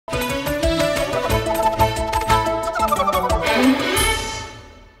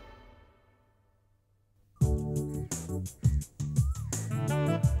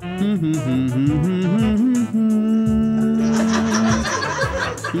ஐயோ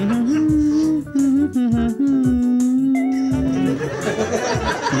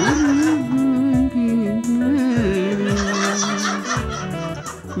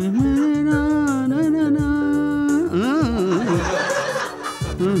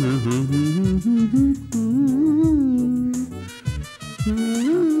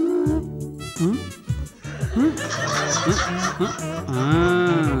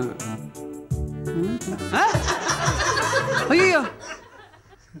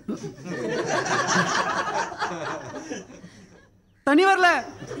தண்ணி வரல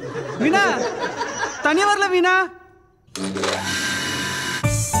வீணா, தண்ணி வரல வீணா.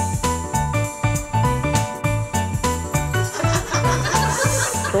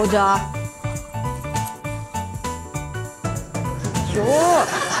 ரோஜா,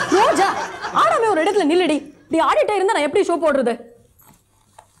 ரோஜா ஆடாம ஒரு இடத்துல நில்லடி. நீ ஆடிட்டே இருந்தா நான் எப்படி ஷோ போடுறது?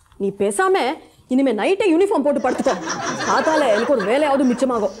 நீ பேசாம இனிமே நைட்டே யூனிஃபார்ம் போட்டு படுத்துக்கோ. காத்தால எனக்கு ஒரு வேலையாவது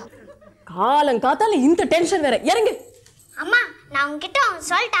மிச்சமாகும். காலம் காத்தால இந்த டென்ஷன் வேற. இறங்கு. அம்மா, நான் உங்ககிட்ட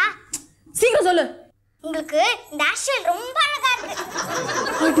சொல்லட்டா? சீக்கிரம் சொல்லு. உங்களுக்கு இந்த ஆஷல் ரொம்ப அழகா இருக்கு.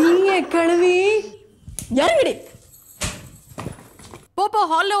 அடியே கழுவி, இறங்குடி. போ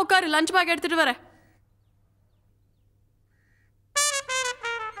ஹால்ல உட்காரு, லஞ்ச் பேக் எடுத்துட்டு வர.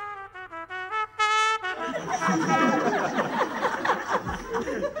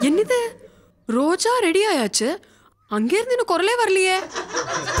 என்னது, ரோஜா ரெடி ஆயாச்சு, அங்க இருந்து இன்னும் குரலே வரலையே.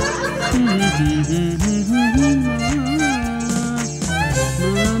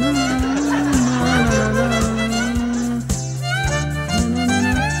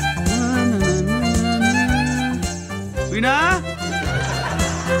 வீணா,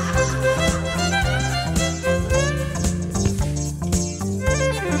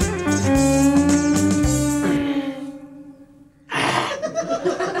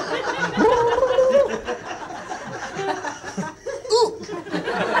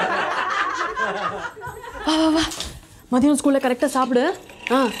 மதியம் ஸ்கூல்ல கரெக்டா சாப்பிடு.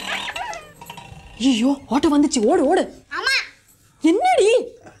 ஐயோ, ஆட்டோ வந்துச்சு, ஓடு ஓடு. அம்மா, என்னடி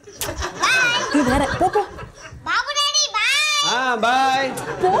இது வேற? போ போ. Babu daddy by. By.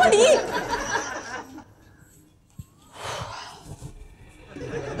 Bodi.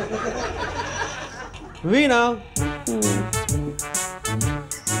 Veena,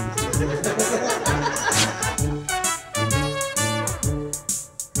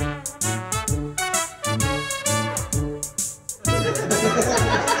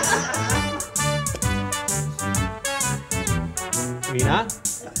 Veena,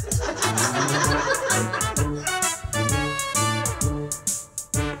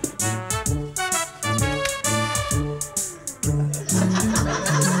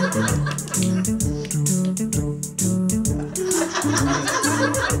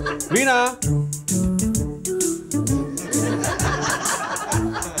 Veena,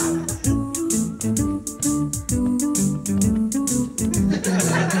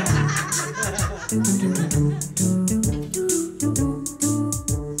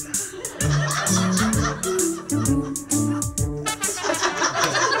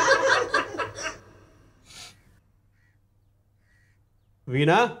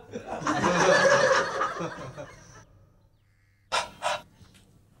 Veena.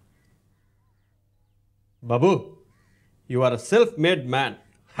 Babu, you are a self-made man.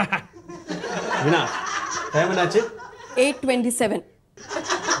 Veena, time என்னாச்சு? 8:27.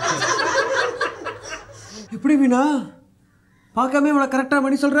 எப்படி வீணா, பார்க்காம இவ்வளவு கரெக்டா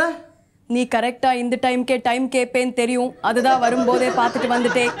மணி சொல்ற? நீ கரெக்டா இந்த டைம் கேப்பேன்னு தெரியும், அதுதான் வரும்போதே பார்த்துட்டு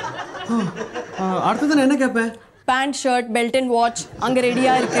வந்துட்டேன். அடுத்தது நான் என்ன கேட்பேன்? Pant, shirt, belt and watch அங்க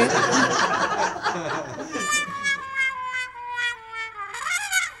ரெடியா இருக்கு.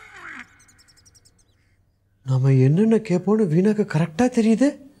 நாம என்னென்ன கேட்போம்னு வீணாக்கு கரெக்டா தெரியுது.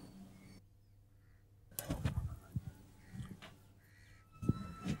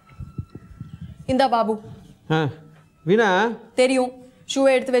 இந்தா பாபு. வீணா, தெரியும், ஷூ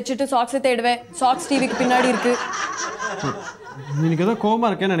எடுத்து வச்சுட்டு சாக்ஸ் தேடுவேன். சாக்ஸ் டிவிக்கு பின்னாடி இருக்கு. இன்னைக்கு ஏதோ கோவமா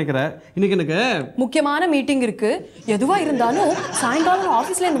இருக்கேன்னு நினைக்கிறேன். இன்னைக்கு எனக்கு முக்கியமான மீட்டிங் இருக்கு. எதுவா இருந்தாலும் சாயங்காலம்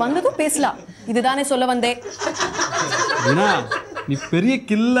ஆபீஸ்ல இருந்து வந்ததும் பேசலாம். இதுதானே சொல்ல வந்தேன். வீணா, நீ பெரிய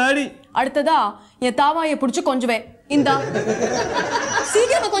கில்லாடி. அடுத்ததா என் தாவாயை பிடிச்சு கொஞ்சுவேன். இந்தா,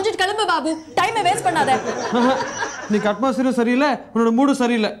 சீக்கிரமா கொஞ்சம் கிளம்பு பாபு, டைமை வேஸ்ட் பண்ணாத. நீ அட்மாஸ்பியரும் சரியில்லை, உன்னோட மூடும்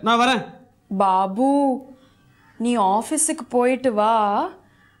சரியில்லை, நான் வரேன். பாபு, நீ ஆபீஸுக்கு போயிட்டு வா,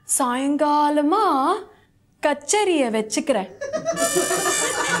 சாயங்காலமா கச்சேரிய வச்சுக்கிறேன்.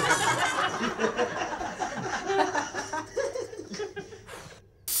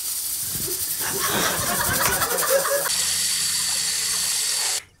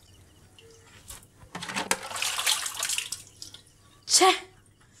 ச்சே,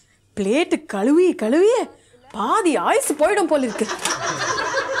 பிளேட்டு கழுவி கழுவிய பாதி ஆயுசு போயிடும் போல இருக்கு.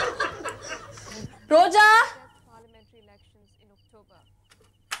 ரோஜா,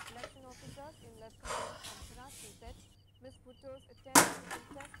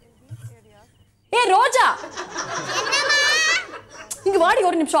 ஏ ரோஜா, இங்க வாடி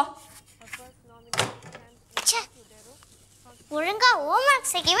ஒரு நிமிஷம். ஒழுங்கா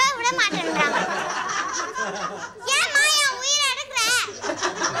ஹோம்வொர்க் செய்யவே விட மாட்டேன்றாங்க. ஏம்மா என் உயிரை எடுக்கற?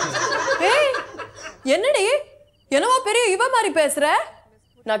 ஏய், என்னடி என்னவோ பெரிய இவ மாதிரி பேசுற?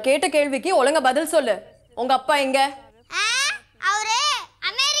 நான் கேட்ட கேள்விக்கு ஒழுங்கா பதில் சொல்லு. உங்க அப்பா எங்க? அவரு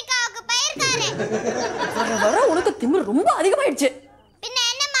அமெரிக்காவுக்கு போயிருக்காரு. வர வர உனக்கு திமிரு ரொம்ப அதிகமாயிடுச்சு. பின்ன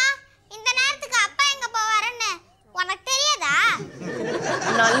என்னம்மா, இந்த நேரத்துக்கு அப்பா எங்க போவாருன்னு உனக்கு தெரியாதா?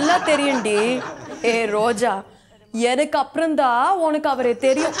 நல்லா தெரியும்டி. ஏ ரோஜா, எனக்கு அப்புறம்தான் உனக்கு அவரே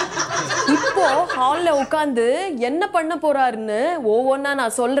தெரியும். இப்போ ஹால்ல உட்காந்து என்ன பண்ண போறாருன்னு ஒவ்வொன்னா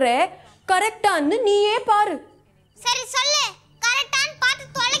நான் சொல்றேன். கரெக்டான்னு நீயே பாரு. சரி சொல்லு, கரெக்டான்னு பார்த்து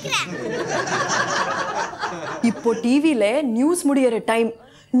தொலைக்கிறேன். இப்போ டிவில நியூஸ் முடியற டைம்.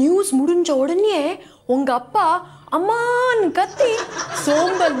 நியூஸ் முடிஞ்ச உடனே உங்க அப்பா அம்மான்னு கத்தி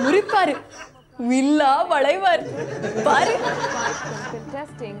சோம்பல் முறிப்பாரு, வில்லா வளைவார் பாரு.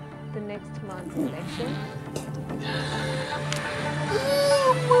 Contesting the next month's election.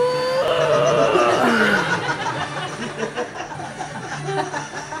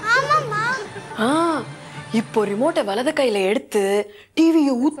 ஆமாம்மா. இப்போ ரிமோட்டை வலது கையில எடுத்து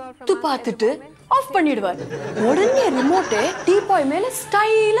டிவியை உத்து பார்த்துட்டு ஆஃப் பண்ணிடுவார். உடனே ரிமோட்டை டீபாய் மேல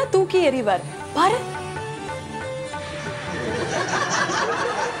ஸ்டைலா தூக்கி எறிவார் பாரு.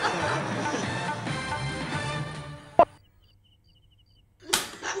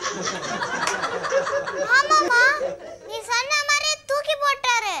 ஆமாம்மா, நீ சொன்ன மாதிரி தூக்கி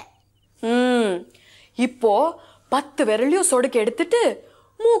போட்டாரு. இப்போ 10 விரலையும் சொடுக்கு எடுத்துட்டு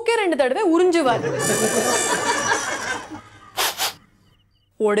மூக்கே 2 தடவை உறிஞ்சுவார்.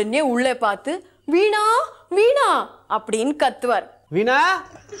 உடனே உள்ளே பார்த்து வீணா வீணா அப்படின்னு கத்துவார். வீணா,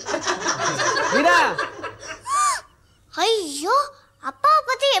 வீணா. ஐயோ, அப்பாவை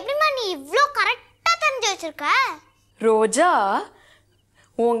பத்தி எப்படிமா நீ இவ்ளோ கரெக்டா தெரிஞ்சு வச்சிருக்க? ரோஜா,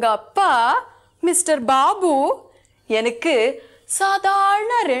 உங்க அப்பா மிஸ்டர் பாபு எனக்கு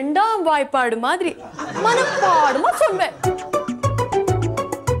சாதாரண 2ஆம் வாய்ப்பாடு மாதிரி மனப்பாடுமா சொல்வேன்.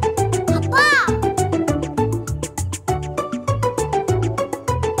 அப்பா,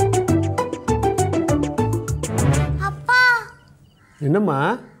 அப்பா, என்னம்மா?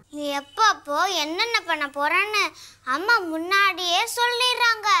 நீ எப்போ என்னென்ன பண்ண போறன்னு அம்மா முன்னாடியே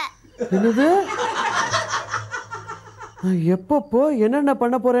சொல்லிடுறாங்க. என்னது? நான் எப்பப்போ என்னென்ன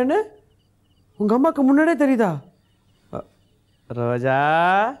பண்ண போறேன்னு உங்க அம்மாக்கு முன்னாடியே தெரியுதா? ரோஜா,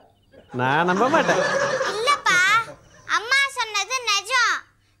 நான் நம்ப மாட்டேன். இல்லப்பா, அம்மா சொன்னது நிஜம்.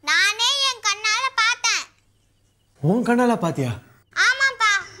 நானே என் கண்ணால பார்த்தேன். உன் கண்ணால பாத்தியா?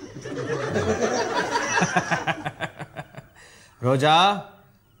 ஆமாப்பா. ரோஜா,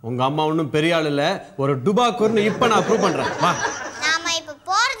 உங்க அம்மா ஒன்றும் பெரிய ஆள் இல்ல, ஒரு டுபாக்கூர்னு இப்ப நான் ப்ரூவ் பண்றேன். வா. நாம இப்ப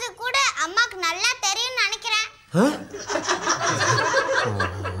போறது கூட அம்மாக்கு நல்லா தெரியும்னு நினைக்கிறேன்.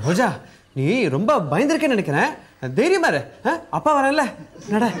 ரோஜா, நீ ரொம்ப பயந்துருக்கேன்னு நினைக்கிறேன். தைரியமா இரு. அப்பா வரல,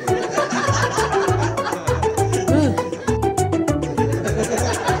 நட.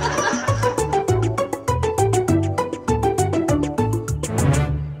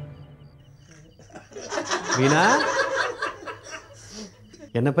 வீணா,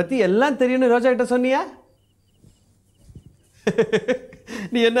 என்னை பத்தி எல்லாம் தெரியும்னு ரோஜா கிட்ட சொன்னியா?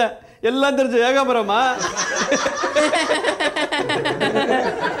 நீ என்ன எல்லாம் தெரிஞ்ச ஏகாபுரமா?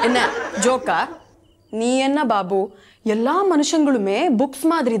 என்ன ஜோக்கா? நீ என்ன பாபு, எல்லா மனுஷங்களுமே புக்ஸ்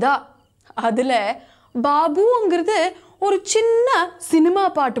மாதிரி தான். அதுல பாபுங்கிறது ஒரு சின்ன சினிமா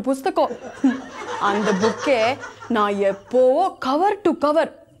பாட்டு புஸ்தகம். அந்த புக்கே நான் எப்போவோ கவர் டு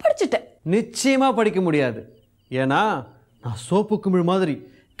கவர் படிச்சுட்டேன். நிச்சயமா படிக்க முடியாது. ஏன்னா நான் சோப்பு குமிழ் மாதிரி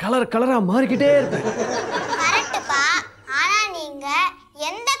கலர் கலரா மாறிக்கிட்டே இருப்பேன். கரெக்ட்பா. ஆனா நீங்க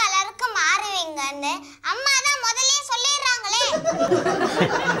எந்த கலருக்கு மாறுவீங்கன்னு அம்மா தான் முதல்லயே சொல்லிடுறாங்களே.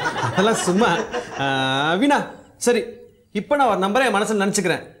 அதெல்லாம் சும்மா. வீணா, சரி, இப்போ நான் ஒரு நம்பரை என் மனசுல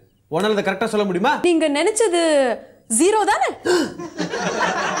நினைச்சுக்கிறேன். உன்னால அதை கரெக்டா சொல்ல முடியுமா? நீங்க நினைச்சது 0 தானே?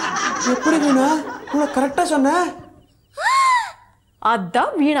 எப்படி வீணா உனக்கு கரெக்டா சொன்ன?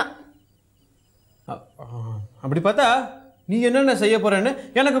 அதான் வீணா. அப்படி பார்த்தா நீ என்னென்ன செய்ய போறேன்னு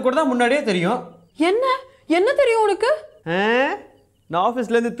எனக்கு கூட தான் முன்னாடியே தெரியும். என்ன என்ன தெரியும் உனக்கு? நான்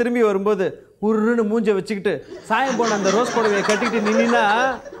ஆஃபீஸ்ல இருந்து திரும்பி வரும்போது உருன்னு மூஞ்ச வச்சுக்கிட்டு சாயம் போன அந்த ரோஸ் புடவையை கட்டிக்கிட்டு நின்னா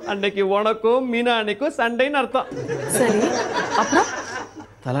அன்னைக்கு உனக்கும் மீனா அன்னைக்கும் சண்டைன்னு அர்த்தம். சரி, அப்புறம்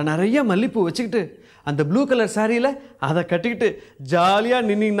தலை நிறைய மல்லிப்பூ வச்சுக்கிட்டு அந்த ப்ளூ கலர் சாரியில் அதை கட்டிக்கிட்டு ஜாலியாக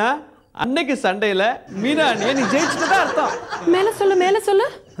நின்னீங்கன்னா அன்னைக்கு சண்டையில் மீனா அண்ணியை நீ ஜெயிச்சுட்டு தான் அர்த்தம். மேலே சொல்லு.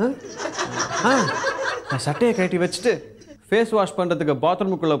 நான் சட்டையை கட்டி வச்சுட்டு ஃபேஸ் வாஷ் பண்ணுறதுக்கு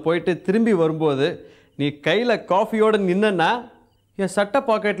பாத்ரூமுக்குள்ளே போயிட்டு திரும்பி வரும்போது நீ கையில் காஃபியோடு நின்னா என் சட்டை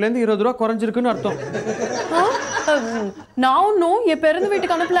பாக்கெட்லேருந்து 20 ரூபா குறைஞ்சிருக்குன்னு அர்த்தம். நான் ஒன்றும் என் பிறந்த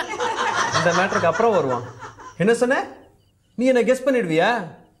வீட்டுக்கு அனுப்பல. இந்த மேட்டருக்கு அப்புறம் வருவான். என்ன சொன்ன? நீ என்ன கெஸ் பண்ணிடுவியா?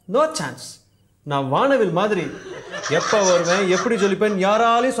 No chance. நான் வானவில் மாதிரி எப்போ வருவேன் எப்படி சொல்லிப்பேன்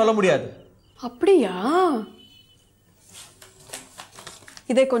யாராலையும் சொல்ல முடியாது. அப்படியா?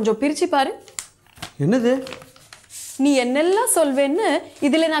 இதை கொஞ்சம் பிரிச்சு பாரு. என்னது? நீ என்னெல்லாம் சொல்வேன்னு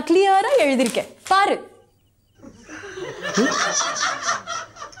இதுல நான் கிளியரா எழுதியிருக்கேன் பாரு.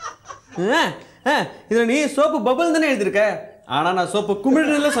 இதுல நீ சோப்பு பபிள் தானே எழுதிருக்க. ஆனா நான் சோப்பு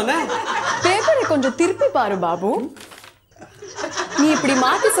குமிழ்ல சொன்னேன். பேப்பரை கொஞ்சம் திருப்பி பாரு பாபு. நீ இப்படி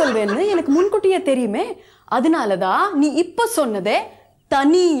மாத்தி சொல்வேன்னு எனக்கு முன்கூட்டியே தெரியுமே. அதனாலதான் நீ இப்ப சொன்னதே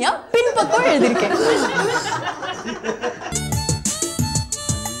தனியா பின்பக்கம் எழுதியிருக்கேன்.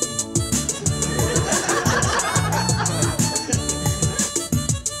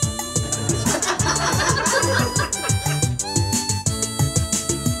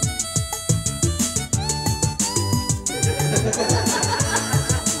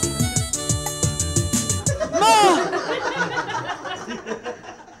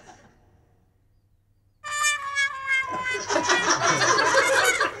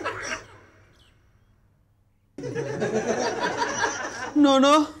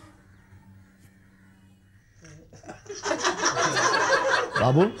 No.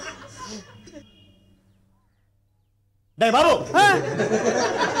 பாபு, டேய் பாபு,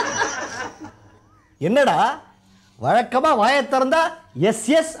 என்னடா வழக்கமா வாயை திறந்தா எஸ்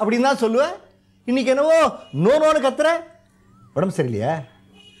எஸ் அப்படின்னு தான் சொல்லுவேன். இன்னைக்கு என்னவோ நோனோன்னு கத்துற. உடம்பு சரியில்லையா?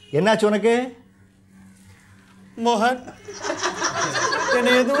 என்னாச்சு உனக்கு? மோகன்,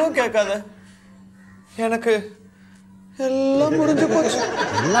 என்னை எதுவும் கேட்காத. எனக்கு எல்லாம் முடிஞ்சு போச்சு.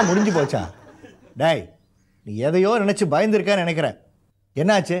 எல்லாம் முடிஞ்சு போச்சா? டேய், நீ எதையோ நினைச்சு பயந்துருக்கான்னு நினைக்கிறேன்.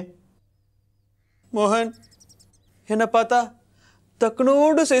 என்னாச்சு? மோகன், என்ன பார்த்தா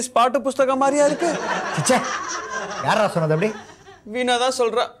தக்குனோடு சைஸ் பாட்டு புஸ்தகம் மாதிரியா இருக்கு. யாரா சொன்னது? அப்படி வீணா தான்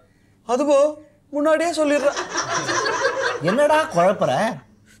சொல்றா. அதுவோ முன்னாடியே சொல்லிடுறா. என்னடா குழப்பற?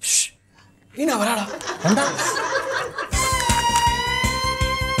 வீணா வராடா. வந்தா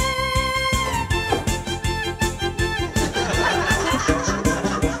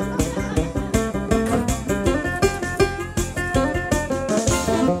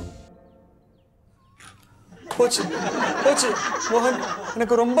போச்சு போச்சு. மோகன்,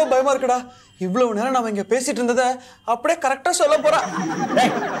 எனக்கு ரொம்ப பயமா இருக்குடா. இவ்வளவு நேரம் நாம இங்க பேசிட்டு இருந்ததை அப்படியே கரெக்டா சொல்ல போறா.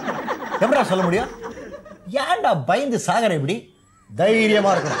 எப்படா சொல்ல முடியும்? ஏன்டா பயந்து சாகர? இப்படி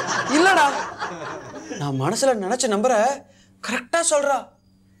தைரியமா இருக்கணும். இல்லடா, நான் மனசுல நினைச்ச நம்பரை கரெக்டா சொல்றா.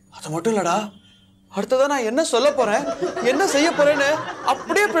 அது மட்டும் இல்லடா, அடுத்ததான் நான் என்ன சொல்ல போறேன் என்ன செய்ய போறேன்னு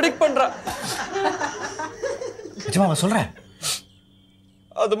அப்படியே ப்ரெடிக்ட் பண்றா. நிஜமா சொல்றேன்?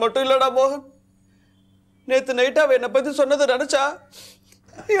 அது மட்டும் இல்லடா மோகன், நேத்து நைட் அவ என்னை பத்தி சொன்னதை நினைச்சா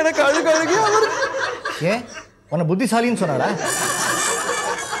எனக்கு அழுகையா வருது. ஏன் உன்னை புத்திசாலின்னு சொன்னாடா?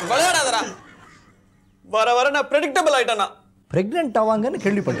 விளையாடாதடா. வர வர நான் ப்ரெடிக்டபிள் ஆயிட்டேனா. பிரெக்னென்ட் ஆவாங்கன்னு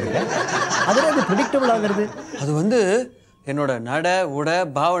கேள்விப்பட்டிருக்கேன். அதெல்லாம் அது ப்ரெடிக்டபிள் ஆகிறது? அது வந்து என்னோட நட உட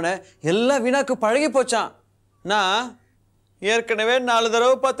பாவனை எல்லாம் வீணாக்கு பழகி போச்சான். நான் ஏற்கனவே 4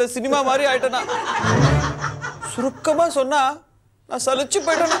 தடவை பார்த்த சினிமா மாதிரி ஆயிட்டேனா. சுருக்கமா சொன்னா நான் சலிச்சு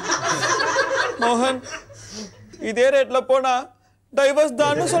போயிட்டேனா. மோகன், இதே ரேட்ல போனா டைவர்ஸ்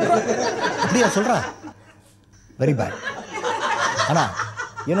தான் சொல்றான். அப்படியா சொல்றா? Very bad. ஆனா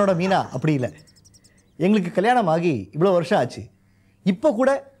என்னோட மீனா அப்படி இல்லை. எங்களுக்கு கல்யாணம் ஆகி இவ்வளோ வருஷம் ஆச்சு. இப்போ கூட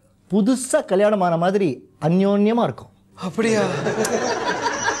புதுசாக கல்யாணமான மாதிரி அந்யோன்யமாக இருக்கும். அப்படியா?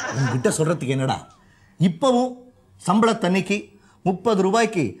 உங்ககிட்ட சொல்கிறதுக்கு என்னடா, இப்போவும் சம்பளத்தன்னைக்கு 30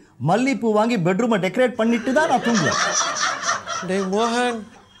 ரூபாய்க்கு மல்லிப்பூ வாங்கி பெட்ரூமை டெக்கரேட் பண்ணிட்டு தான் நான் தூங்குவேன். டேய் மோகன்,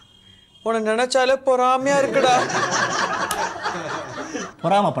 உன்னை நினைச்சாலே பொறாமையா இருக்குடா.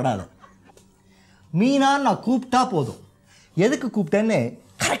 பொறாமப்படாத. மீனான்னு நான் கூப்பிட்டா போதும், எதுக்கு கூப்பிட்டேன்னு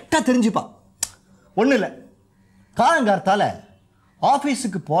கரெக்டாக தெரிஞ்சுப்பா. ஒன்றும் இல்லை, காலங்கார்த்தால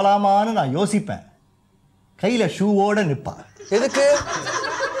ஆஃபீஸுக்கு போகலாமான்னு நான் யோசிப்பேன். கையில் ஷூவோடு நிற்பான். எதுக்கு?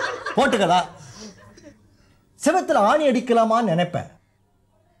 போட்டுக்கதா. செவத்தில் ஆணி அடிக்கலாமான்னு நினைப்பேன்.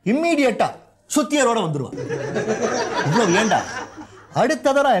 இம்மீடியட்டாக சுத்தியரோட வந்துடுவான். இவ்வளோ ஏண்டா,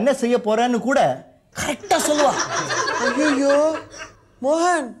 அடுத்ததை நான் என்ன செய்ய போறேன்னு கூட கரெக்டாக சொல்லுவான். ஐயோ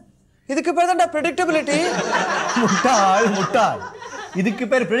மோகன், இதுக்கு பேர் தான்டா ப்ரெடிக்டபிலிட்டி. முட்டாள் முட்டாள், இதுக்கு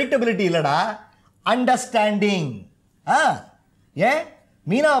பேர் ப்ரெடிக்டபிலிட்டி இல்லடா, அண்டர்ஸ்டாண்டிங். ஏன்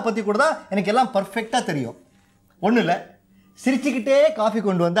மீனாவை பற்றி கூட தான் எனக்கு எல்லாம் பர்ஃபெக்டாக தெரியும். ஒன்றும் இல்லை, சிரிச்சுக்கிட்டே காஃபி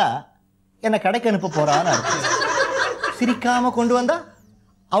கொண்டு வந்தால் என்னை கடைக்கு அனுப்ப போகிறான்னு அர்த்தம். சிரிக்காமல் கொண்டு வந்தால்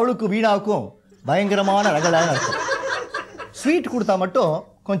அவளுக்கு வீணாவுக்கும் பயங்கரமான ரகலான்னு அர்த்தம். ஸ்வீட் கொடுத்தா மட்டும்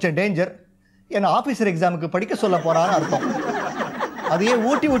கொஞ்சம் டேஞ்சர், என்னை ஆஃபீஸர் எக்ஸாமுக்கு படிக்க சொல்ல போகிறான்னு அர்த்தம். அதையே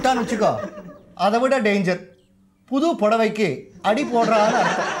ஊட்டி விட்டான்னு வச்சுக்கோ, அதை விட டேஞ்சர், புது புடவைக்கு அடி போடுறான்னு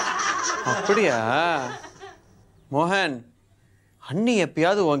அர்த்தம். அப்படியா மோகன், அண்ணி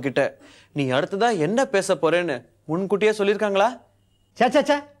எப்பயாவது உன்கிட்ட நீ அடுத்ததா என்ன பேச போறேன்னு முன்கூட்டியே சொல்லியிருக்காங்களா?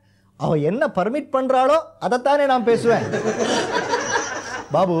 சே, அவள் என்ன பர்மிட் பண்ணுறாளோ அதைத்தானே நான் பேசுவேன்.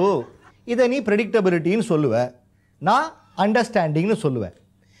 பாபு, இதை நீ ப்ரெடிக்டபிலிட்டின்னு சொல்லுவேன், நான் அண்டர்ஸ்டாண்டிங்னு சொல்லுவேன்.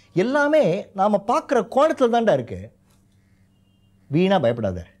 எல்லாமே நாம் பார்க்குற கோணத்தில் தான்டா இருக்கு. வீணா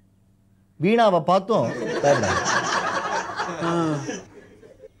பயப்படாத, வீணாவை பார்த்தும் பயப்படாத.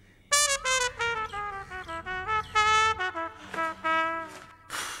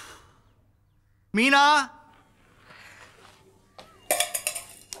 மீனா,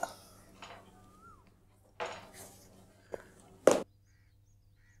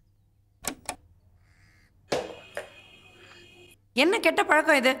 என்ன கெட்ட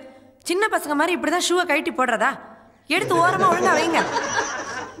பழக்கம் இது? சின்ன பசங்க மாதிரி இப்படிதான் ஷூவை கழட்டி போடுறதா? எடுத்து ஓரமா ஒழுங்கா வைங்க.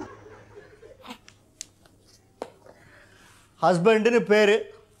 ஹஸ்பண்டுன்னு பேர்,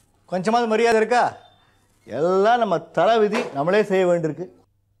 கொஞ்சமாவது மரியாதை இருக்கா? எல்லாம் நம்ம தலை விதி, நம்மளே செய்ய வேண்டியிருக்கு.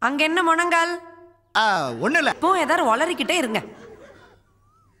 அங்க என்ன முனங்கால்? ஒன்றும் இல்லை, இப்போ ஏதாவது வளரிக்கிட்டே இருங்க.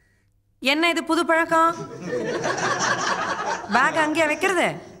 என்ன இது புது பழக்கம்? பேக் அங்கேயே வைக்கிறது?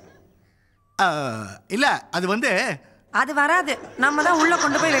 இல்லை, அது அது வராது, நம்ம தான் உள்ள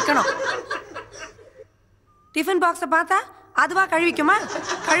கொண்டு போய் வைக்கணும். டிஃபன் பாக்ஸை பார்த்தா அதுவா கழுவிக்குமா?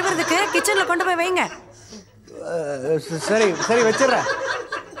 கழுவுறதுக்கு கிச்சன்ல கொண்டு போய் வைங்க. சரி சரி வச்சிடுறேன்.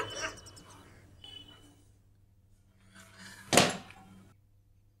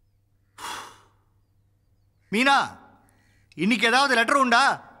 மீனா, இன்னைக்கு ஏதாவது லெட்டர் உண்டா?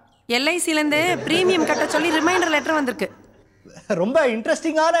 எல்ஐசிலேருந்து பிரீமியம் கட்ட சொல்லி ரிமைண்டர் லெட்டர் வந்திருக்கு. ரொம்ப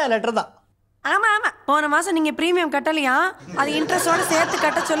இன்ட்ரெஸ்டிங்கான லெட்டர் தான். ஆமா ஆமா, போன மாசம் நீங்க பிரீமியம் கட்டலையா, அது இன்ட்ரெஸ்டோட சேர்த்து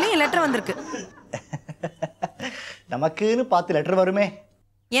கட்ட சொல்லி லெட்டர் வந்திருக்கு. நமக்குன்னு பார்த்து லெட்டர் வருமே.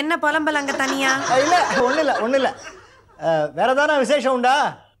 என்ன புலம்பல் அங்க தனியா? இல்ல, ஒன்றும் இல்லை. வேற ஏதான விசேஷம் உண்டா?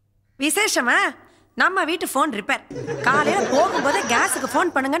 விசேஷமா? நம்ம வீட்டு ஃபோன் ரிப்பேர். காலையில போகும்போது கேஸுக்கு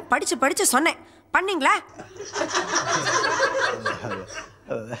ஃபோன் பண்ணுங்கன்னு படிச்சு சொன்னேன். பண்ணீங்களா?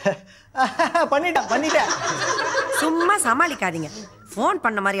 பண்ணிட்டேன். சும்மா சமாளிக்காதீங்க. ஃபோன்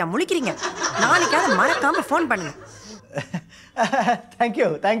பண்ண மாதிரியா முழிக்கிறீங்க? நாளைக்காவது மறக்காம ஃபோன் பண்ணுங்க.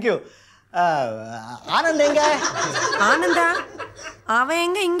 தேங்க்யூ. ஆனந்த் எங்க? ஆனந்தா அவன்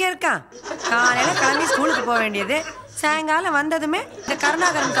எங்க இங்க இருக்கான்? காலையில கிளம்பி ஸ்கூலுக்கு போக வேண்டியது, சாயங்காலம் வந்ததுமே இந்த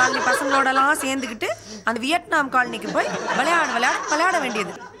கருணாகரன் காலனி பசங்களோடலாம் சேர்ந்துக்கிட்டு அந்த வியட்நாம் காலனிக்கு போய் விளையாட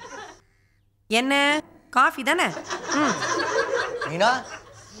வேண்டியது. என்ன காஃபி தானே? மீனா,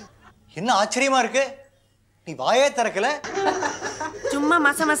 என்ன ஆச்சரியமா இருக்கு, நீ வாயே திறக்கல. சும்மா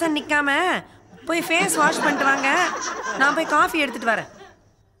மச நிக்காம போய் ஃபேஸ் வாஷ் பண்ணிட்டு வாங்க, நான் போய் காஃபி எடுத்துட்டு வரேன்.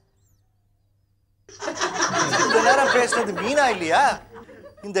 இந்த நேரம் பேசுறது மீனா இல்லையா?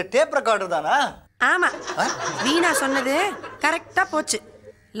 இந்த டேப் ரெக்கார்டர் தானா? ஆமா, வீணா சொன்னது கரெக்டா போச்சு.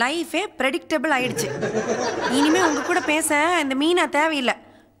 லைஃபே ப்ரெடிக்டபிள் ஆயிடுச்சு. இனிமே உங்க கூட பேச இந்த மீனா தேவையில்லை,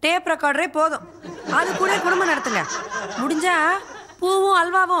 டேப் ரெக்கார்டரே போதும். அது கூட குடும்பம் நடத்துங்க. முடிஞ்சா பூவும்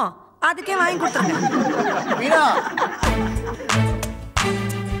அல்வாவும் அதுக்கே வாங்கி கொடுத்துருங்க. மீனா